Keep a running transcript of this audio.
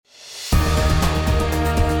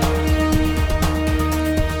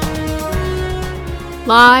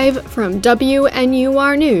Live from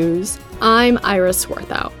WNUR News, I'm Iris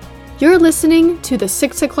Swarthout. You're listening to the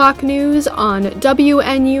 6 o'clock news on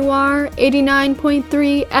WNUR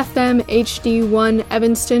 89.3 FM HD1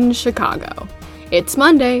 Evanston, Chicago. It's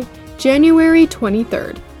Monday, January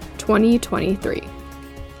 23rd, 2023.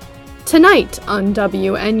 Tonight on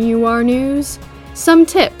WNUR News, some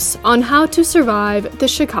tips on how to survive the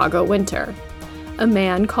Chicago winter. A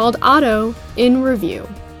Man Called Otto in review.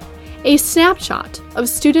 A snapshot of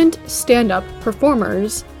student stand-up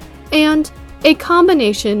performers, and a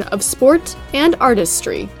combination of sport and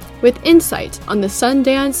artistry with insight on the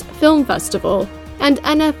Sundance Film Festival and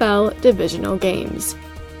NFL divisional games.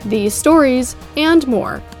 These stories and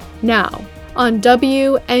more now on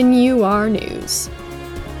WNUR News.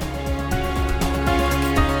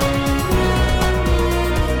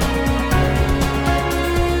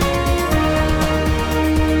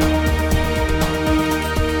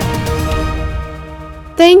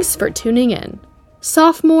 Thanks for tuning in.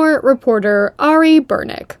 Sophomore reporter Ari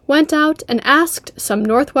Bernick went out and asked some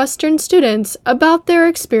Northwestern students about their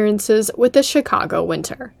experiences with the Chicago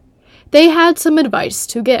winter. They had some advice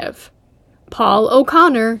to give. Paul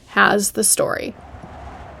O'Connor has the story.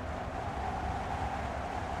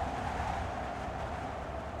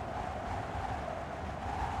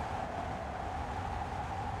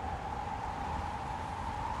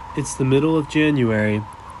 It's the middle of January,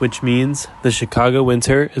 which means the Chicago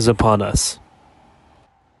winter is upon us.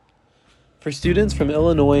 For students from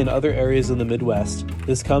Illinois and other areas in the Midwest,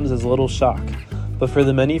 this comes as little shock. But for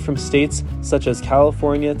the many from states such as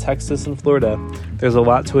California, Texas, and Florida, there's a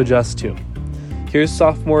lot to adjust to. Here's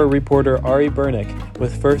sophomore reporter Ari Bernick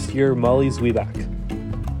with first-year Molly Zwieback.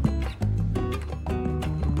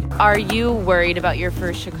 Are you worried about your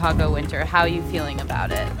first Chicago winter? How are you feeling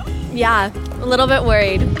about it? Yeah, a little bit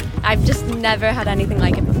worried. I've just never had anything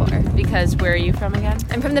like it before. Because where are you from again?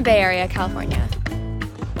 I'm from the Bay Area, California.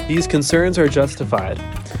 These concerns are justified.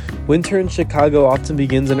 Winter in Chicago often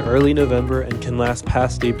begins in early November and can last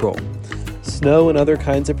past April. Snow and other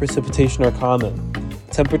kinds of precipitation are common.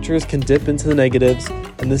 Temperatures can dip into the negatives,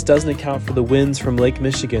 and this doesn't account for the winds from Lake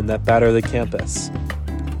Michigan that batter the campus.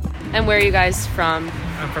 And where are you guys from?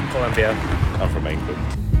 I'm from Columbia. I'm from England.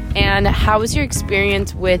 And how was your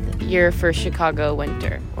experience with your first Chicago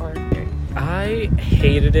winter? I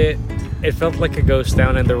hated it. It felt like a ghost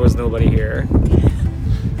town and there was nobody here.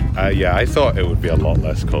 I thought it would be a lot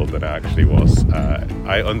less cold than it actually was.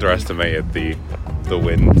 I underestimated the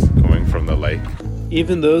wind coming from the lake.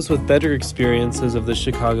 Even those with better experiences of the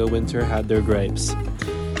Chicago winter had their gripes.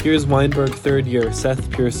 Here's Weinberg third year Seth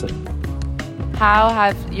Pearson. How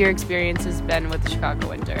have your experiences been with the Chicago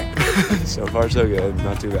winter? So far, so good.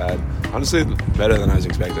 Not too bad. Honestly, better than I was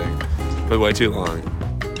expecting. But way too long.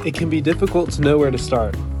 It can be difficult to know where to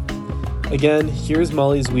start. Again, here's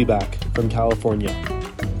Molly Zwieback from California.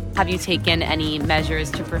 Have you taken any measures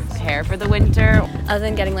to prepare for the winter? Other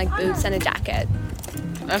than getting like boots and a jacket.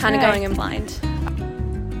 Okay. Kind of going in blind.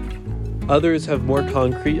 Others have more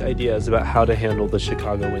concrete ideas about how to handle the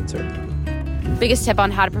Chicago winter. Biggest tip on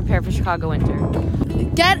how to prepare for Chicago winter?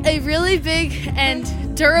 Get a really big and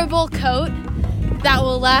durable coat that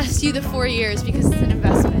will last you the 4 years because it's an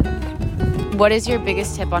investment. What is your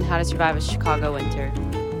biggest tip on how to survive a Chicago winter?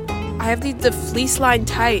 I have the fleece lined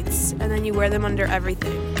tights, and then you wear them under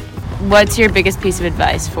everything. What's your biggest piece of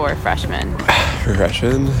advice for freshmen? For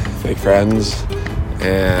freshmen, make friends,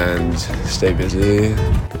 and stay busy.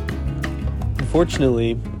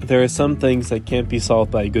 Unfortunately, there are some things that can't be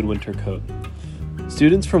solved by a good winter coat.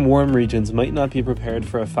 Students from warm regions might not be prepared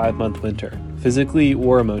for a 5-month winter, physically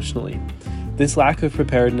or emotionally. This lack of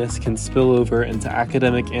preparedness can spill over into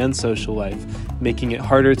academic and social life, making it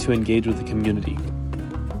harder to engage with the community.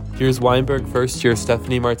 Here's Weinberg first year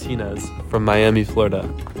Stephanie Martinez from Miami, Florida.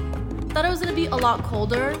 Thought it was going to be a lot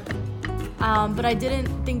colder, but I didn't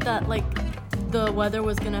think that the weather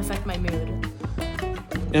was going to affect my mood.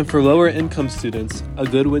 And for lower income students, a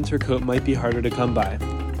good winter coat might be harder to come by.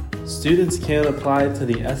 Students can apply to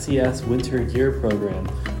the SES Winter Gear Program,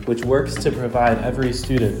 which works to provide every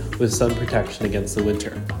student with some protection against the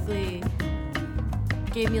winter. They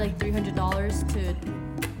gave me $300 to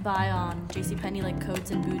buy on JCPenney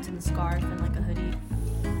coats and boots and a scarf and a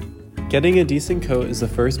hoodie. Getting a decent coat is the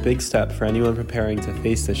first big step for anyone preparing to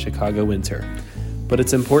face the Chicago winter. But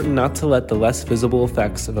it's important not to let the less visible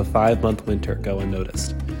effects of a 5-month winter go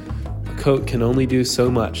unnoticed. A coat can only do so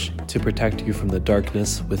much to protect you from the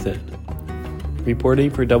darkness within. Reporting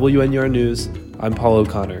for WNUR News, I'm Paul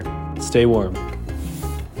O'Connor. Stay warm.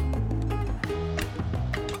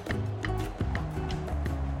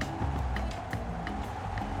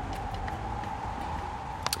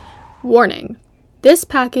 Warning. This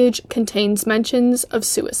package contains mentions of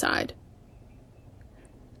suicide.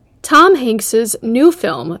 Tom Hanks's new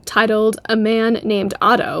film, titled A Man Named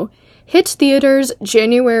Otto, hit theaters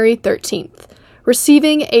January 13th,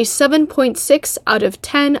 receiving a 7.6 out of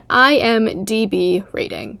 10 IMDb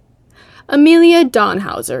rating. Amelia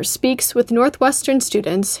Donhauser speaks with Northwestern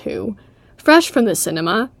students who, fresh from the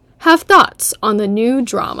cinema, have thoughts on the new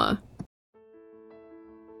drama.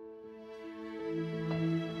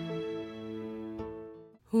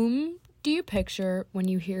 Whom do you picture when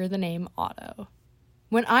you hear the name Otto?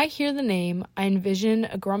 When I hear the name, I envision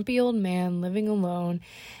a grumpy old man living alone,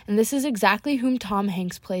 and this is exactly whom Tom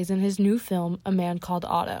Hanks plays in his new film, A Man Called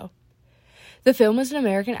Otto. The film is an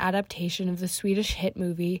American adaptation of the Swedish hit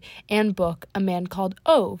movie and book, A Man Called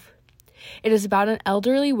Ove. It is about an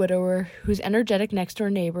elderly widower whose energetic next-door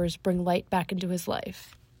neighbors bring light back into his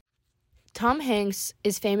life. Tom Hanks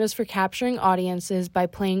is famous for capturing audiences by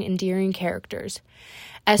playing endearing characters.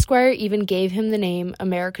 Esquire even gave him the name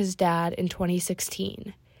America's Dad in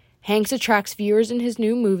 2016. Hanks attracts viewers in his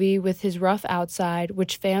new movie with his rough outside,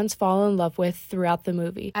 which fans fall in love with throughout the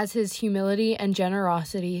movie, as his humility and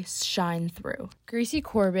generosity shine through. Gracie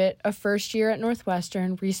Corbett, a first year at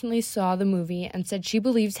Northwestern, recently saw the movie and said she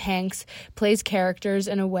believes Hanks plays characters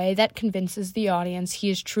in a way that convinces the audience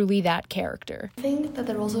he is truly that character. I think that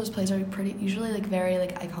the roles those plays are usually very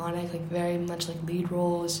iconic, very much lead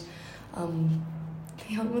roles.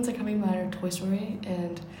 The other ones that are coming to mind are Toy Story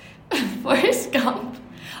and Forrest Gump.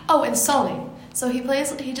 Oh, and Sully. So he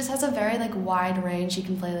just has a very wide range. He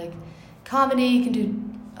can play comedy, he can do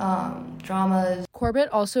dramas. Corbett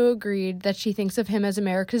also agreed that she thinks of him as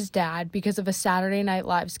America's Dad because of a Saturday Night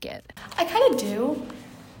Live skit. I kind of do,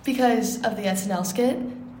 because of the SNL skit.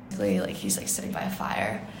 He's sitting by a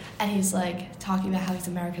fire, and he's talking about how he's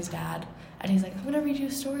America's dad, and he's I'm gonna read you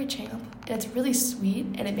a story, champ, and it's really sweet,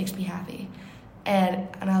 and it makes me happy. And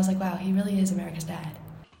I was wow, he really is America's dad.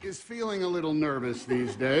 Is feeling a little nervous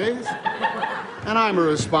these days. And I'm a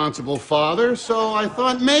responsible father, so I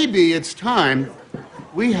thought maybe it's time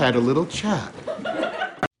we had a little chat.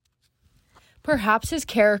 Perhaps his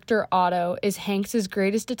character, Otto, is Hanks's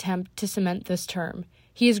greatest attempt to cement this term.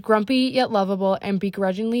 He is grumpy yet lovable and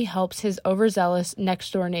begrudgingly helps his overzealous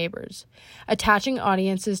next-door neighbors, attaching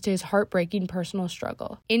audiences to his heartbreaking personal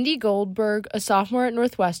struggle. Indy Goldberg, a sophomore at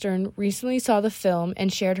Northwestern, recently saw the film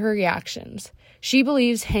and shared her reactions. She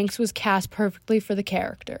believes Hanks was cast perfectly for the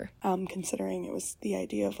character. Considering it was the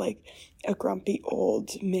idea of a grumpy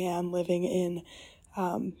old man living in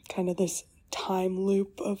kind of this time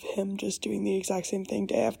loop of him just doing the exact same thing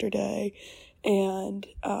day after day, and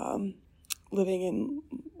living in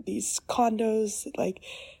these condos,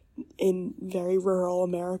 in very rural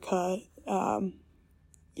America.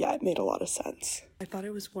 It made a lot of sense. I thought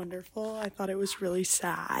it was wonderful. I thought it was really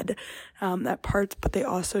sad at parts, but they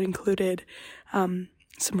also included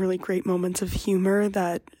some really great moments of humor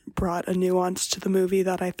that brought a nuance to the movie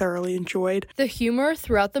that I thoroughly enjoyed. The humor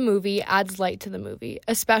throughout the movie adds light to the movie,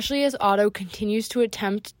 especially as Otto continues to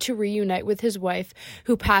attempt to reunite with his wife,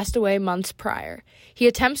 who passed away months prior. He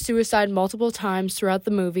attempts suicide multiple times throughout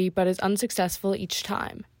the movie, but is unsuccessful each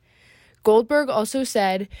time. Goldberg also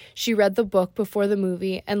said she read the book before the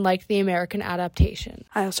movie and liked the American adaptation.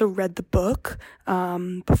 I also read the book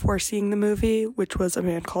before seeing the movie, which was A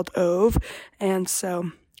Man Called Ove, and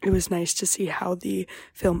so it was nice to see how the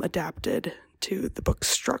film adapted to the book's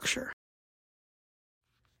structure.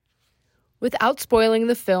 Without spoiling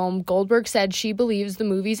the film, Goldberg said she believes the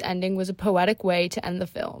movie's ending was a poetic way to end the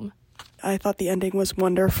film. I thought the ending was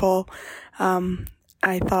wonderful.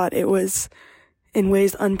 I thought it was in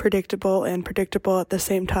ways unpredictable and predictable at the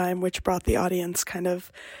same time, which brought the audience kind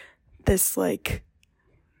of this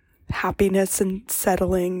happiness and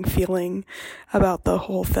settling feeling about the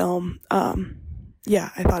whole film.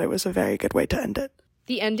 I thought it was a very good way to end it.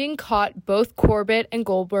 The ending caught both Corbett and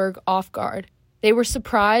Goldberg off guard. They were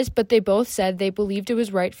surprised, but they both said they believed it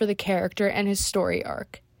was right for the character and his story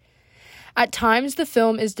arc. At times, the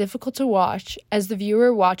film is difficult to watch as the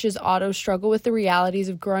viewer watches Otto struggle with the realities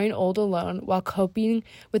of growing old alone while coping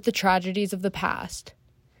with the tragedies of the past.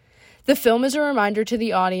 The film is a reminder to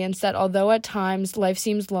the audience that although at times life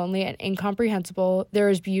seems lonely and incomprehensible, there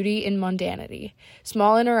is beauty in mundanity.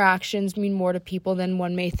 Small interactions mean more to people than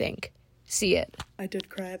one may think. See it. I did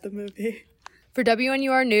cry at the movie. For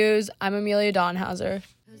WNUR News, I'm Amelia Donhauser.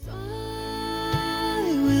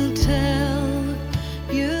 I will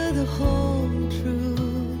tell you the whole truth.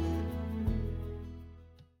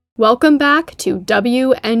 Welcome back to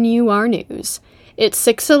WNUR News. It's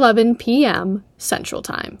 6:11 p.m. Central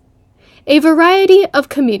Time. A variety of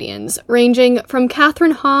comedians, ranging from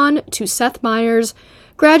Catherine Hahn to Seth Meyers,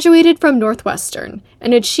 graduated from Northwestern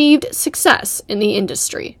and achieved success in the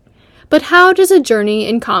industry. But how does a journey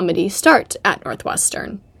in comedy start at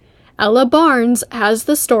Northwestern? Ella Barnes has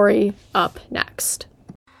the story up next.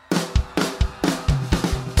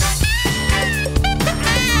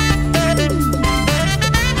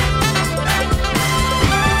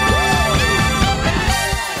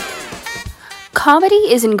 Comedy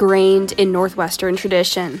is ingrained in Northwestern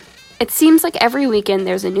tradition. It seems like every weekend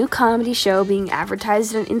there's a new comedy show being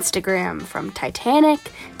advertised on Instagram, from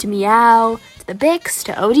Titanic to Meow to the Bix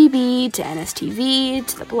to ODB to NSTV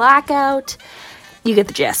to the Blackout. You get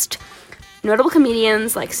the gist. Notable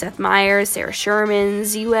comedians like Seth Meyers, Sarah Sherman,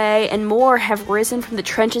 Z-Way, and more have risen from the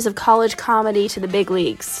trenches of college comedy to the big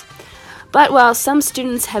leagues. But while some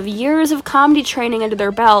students have years of comedy training under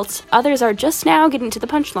their belts, others are just now getting to the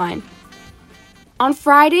punchline. On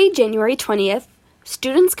Friday, January 20th,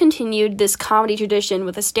 students continued this comedy tradition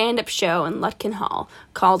with a stand-up show in Lutkin Hall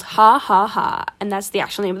called Ha Ha Ha, and that's the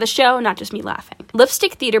actual name of the show, not just me laughing.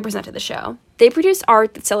 Lipstick Theater presented the show. They produce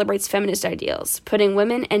art that celebrates feminist ideals, putting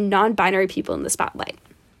women and non-binary people in the spotlight.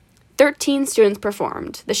 13 students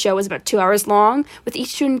performed. The show was about 2 hours long, with each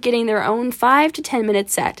student getting their own 5 to 10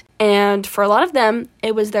 minute set, and for a lot of them,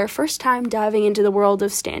 it was their first time diving into the world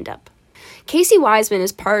of stand-up. Casey Wiseman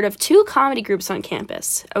is part of 2 comedy groups on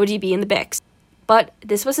campus, ODB and the Bix. But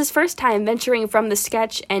this was his first time venturing from the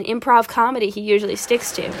sketch and improv comedy he usually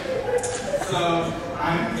sticks to. So,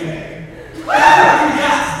 I'm gay. No, I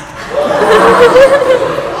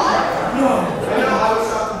know, I was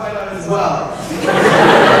shocked to find out as well.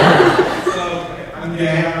 So, I'm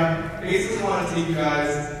gay. I basically want to take you guys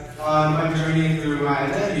on my journey through my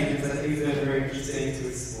identity, because I think it's been very interesting to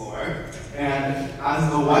explore. And as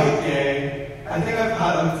the white gay, I think I've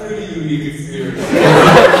had a pretty unique experience.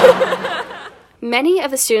 Many of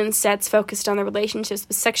the students' sets focused on their relationships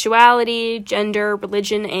with sexuality, gender,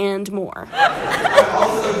 religion, and more. I'm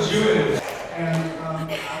also Jewish, and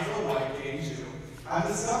as a white gay Jew, I've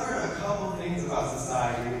discovered a couple things about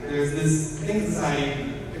society. There's this thing in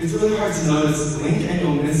society, it's really hard to notice, blink and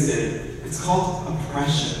you'll miss it. It's called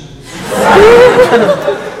oppression.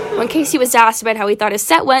 When Casey was asked about how he thought his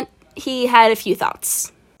set went, he had a few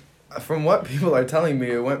thoughts. From what people are telling me,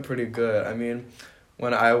 it went pretty good. I mean,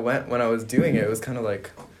 when I was doing it, it was kind of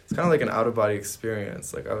like an out-of-body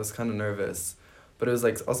experience. Like, I was kind of nervous, but it was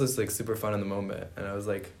like also just like super fun in the moment. And I was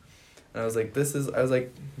like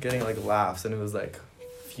getting like laughs, and it was like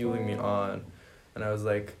fueling me on. And I was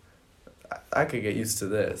like, I could get used to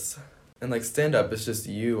this. And like stand-up is just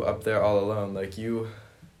you up there all alone. Like you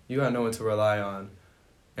got no one to rely on,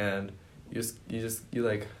 and you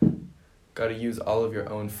like gotta use all of your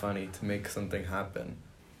own funny to make something happen.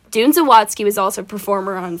 Dune Zawadzki was also a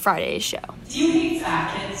performer on Friday's show. Do you hate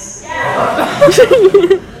fat kids? Yeah.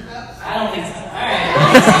 I don't think so. Alright.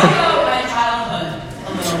 Let's talk about my childhood a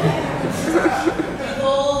little bit.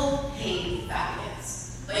 People hate fat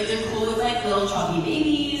kids. Like, they're cool with like little chubby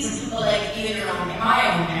babies, but like even my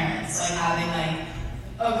own parents, like having like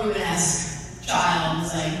a Rubenesque child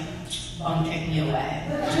is like bum kick me away.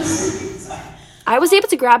 Just sorry. I was able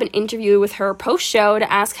to grab an interview with her post-show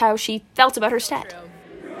to ask how she felt about her set.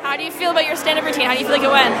 How do you feel about your stand-up routine? How do you feel like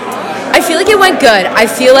it went? I feel like it went good. I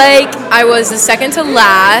feel like I was the second to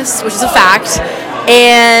last, which is a fact.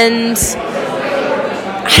 And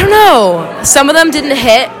I don't know. Some of them didn't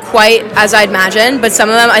hit quite as I'd imagined, but some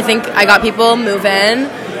of them I think I got people moving.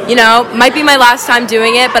 You know, might be my last time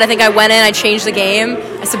doing it, but I think I went in, I changed the game,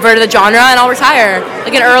 I subverted the genre, and I'll retire.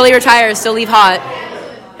 Like an early retire, still leave hot.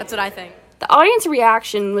 That's what I think. The audience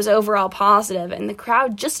reaction was overall positive, and the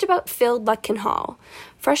crowd just about filled Lutkin Hall.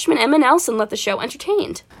 Freshman Emma Nelson let the show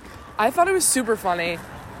entertained. I thought it was super funny.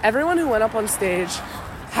 Everyone who went up on stage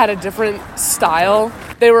had a different style.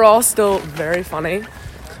 They were all still very funny.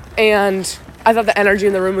 And I thought the energy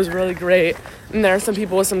in the room was really great. And there are some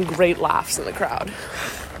people with some great laughs in the crowd.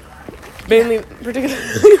 Mainly,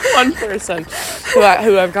 particularly one person who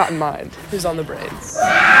I've got in mind, who's on the braids.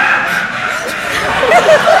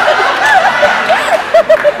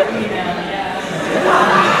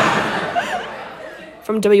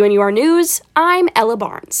 From WNUR News, I'm Ella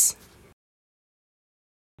Barnes.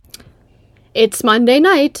 It's Monday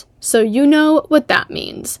night, so you know what that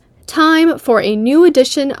means. Time for a new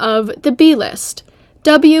edition of The B-List,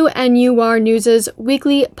 WNUR News'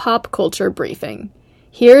 weekly pop culture briefing.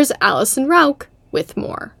 Here's Allison Rauch with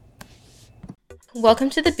more. Welcome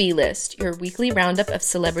to The B-List, your weekly roundup of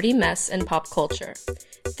celebrity mess and pop culture.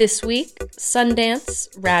 This week, Sundance,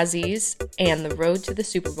 Razzies, and the road to the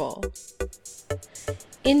Super Bowl.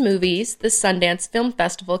 In movies, the Sundance Film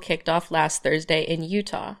Festival kicked off last Thursday in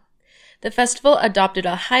Utah. The festival adopted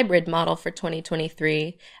a hybrid model for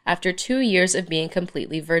 2023 after 2 years of being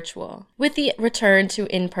completely virtual. With the return to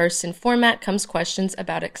in-person format comes questions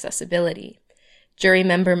about accessibility. Jury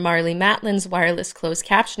member Marlee Matlin's wireless closed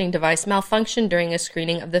captioning device malfunctioned during a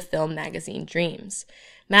screening of the film magazine Dreams.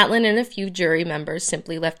 Matlin and a few jury members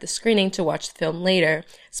simply left the screening to watch the film later,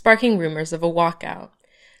 sparking rumors of a walkout.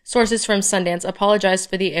 Sources from Sundance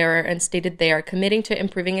apologized for the error and stated they are committing to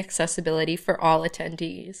improving accessibility for all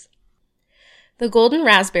attendees. The Golden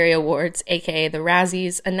Raspberry Awards, aka the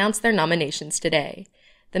Razzies, announced their nominations today.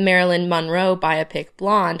 The Marilyn Monroe biopic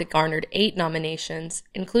Blonde garnered 8 nominations,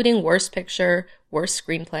 including Worst Picture, Worst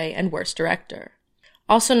Screenplay, and Worst Director.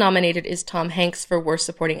 Also nominated is Tom Hanks for Worst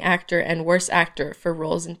Supporting Actor and Worst Actor for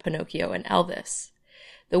roles in Pinocchio and Elvis.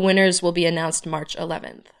 The winners will be announced March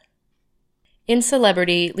 11th. In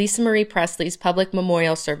celebrity, Lisa Marie Presley's public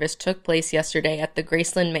memorial service took place yesterday at the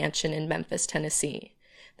Graceland Mansion in Memphis, Tennessee.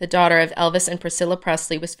 The daughter of Elvis and Priscilla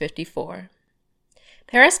Presley was 54.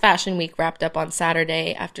 Paris Fashion Week wrapped up on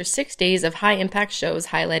Saturday after 6 days of high-impact shows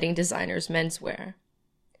highlighting designers' menswear.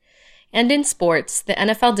 And in sports, the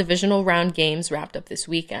NFL divisional round games wrapped up this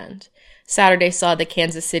weekend. Saturday saw the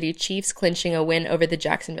Kansas City Chiefs clinching a win over the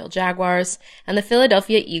Jacksonville Jaguars, and the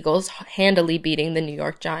Philadelphia Eagles handily beating the New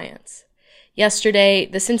York Giants. Yesterday,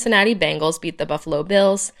 the Cincinnati Bengals beat the Buffalo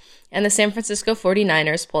Bills, and the San Francisco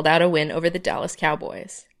 49ers pulled out a win over the Dallas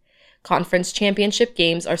Cowboys. Conference championship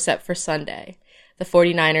games are set for Sunday. The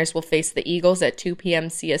 49ers will face the Eagles at 2 p.m.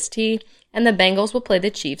 CST, and the Bengals will play the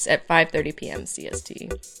Chiefs at 5:30 p.m.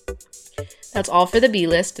 CST. That's all for the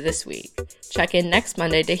B-List this week. Check in next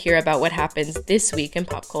Monday to hear about what happens this week in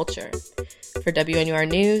pop culture. For WNUR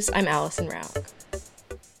News, I'm Allison Rauch.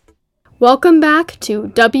 Welcome back to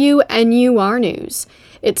WNUR News.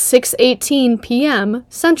 It's 6:18 p.m.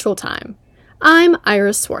 Central Time. I'm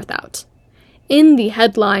Iris Swarthout. In the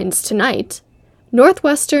headlines tonight,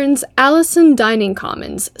 Northwestern's Allison Dining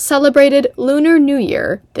Commons celebrated Lunar New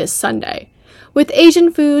Year this Sunday. With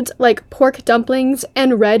Asian foods like pork dumplings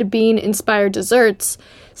and red bean-inspired desserts,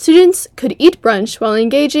 students could eat brunch while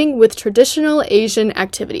engaging with traditional Asian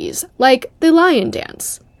activities like the Lion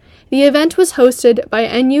Dance. The event was hosted by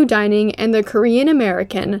NU Dining and the Korean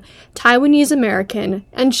American, Taiwanese American,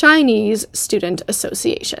 and Chinese Student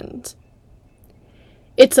Associations.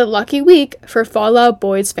 It's a lucky week for Fall Out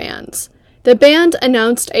Boy's fans. The band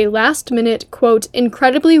announced a last-minute, quote,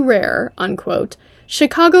 incredibly rare, unquote,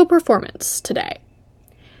 Chicago performance today.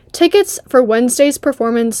 Tickets for Wednesday's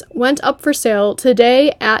performance went up for sale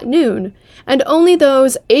today at noon, and only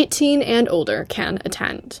those 18 and older can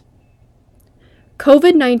attend.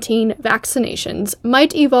 COVID-19 vaccinations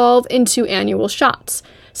might evolve into annual shots,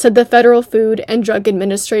 said the Federal Food and Drug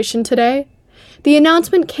Administration today. The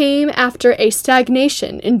announcement came after a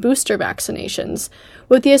stagnation in booster vaccinations,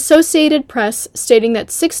 with the Associated Press stating that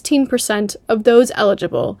 16% of those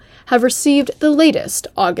eligible have received the latest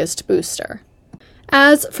August booster.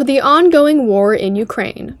 As for the ongoing war in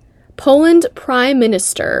Ukraine, Poland Prime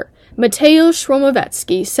Minister Mateusz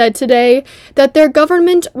Morawiecki said today that their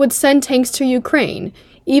government would send tanks to Ukraine,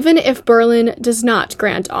 even if Berlin does not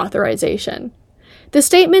grant authorization. The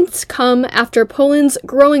statements come after Poland's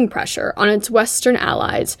growing pressure on its Western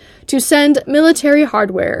allies to send military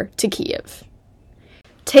hardware to Kyiv.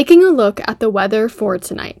 Taking a look at the weather for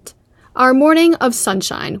tonight, our morning of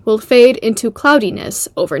sunshine will fade into cloudiness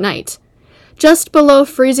overnight. Just below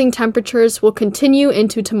freezing temperatures will continue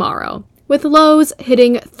into tomorrow, with lows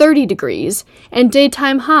hitting 30 degrees and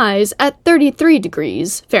daytime highs at 33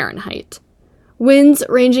 degrees Fahrenheit. Winds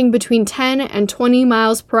ranging between 10 and 20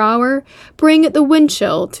 miles per hour bring the wind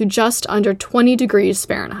chill to just under 20 degrees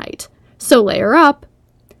Fahrenheit, so layer up.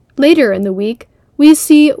 Later in the week, we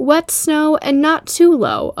see wet snow and not too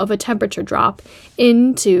low of a temperature drop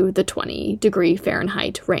into the 20 degree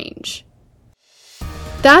Fahrenheit range.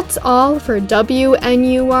 That's all for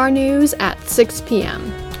WNUR News at 6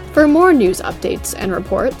 p.m. For more news updates and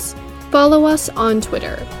reports, follow us on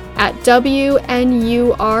Twitter at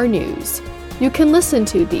WNUR News. You can listen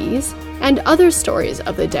to these and other stories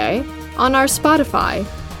of the day on our Spotify,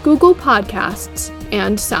 Google Podcasts,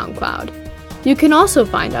 and SoundCloud. You can also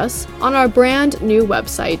find us on our brand new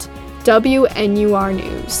website, WNUR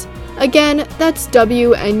News. Again, that's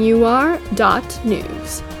WNUR.news.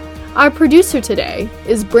 Our producer today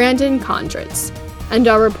is Brandon Kondritz, and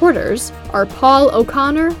our reporters are Paul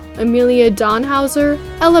O'Connor, Amelia Donhauser,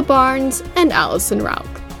 Ella Barnes, and Allison Rauch.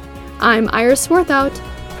 I'm Iris Swarthout.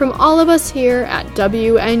 From all of us here at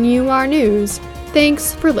WNUR News,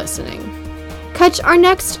 thanks for listening. Catch our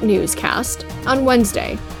next newscast on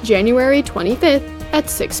Wednesday, January 25th at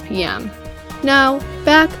 6 p.m. Now,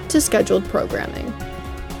 back to scheduled programming.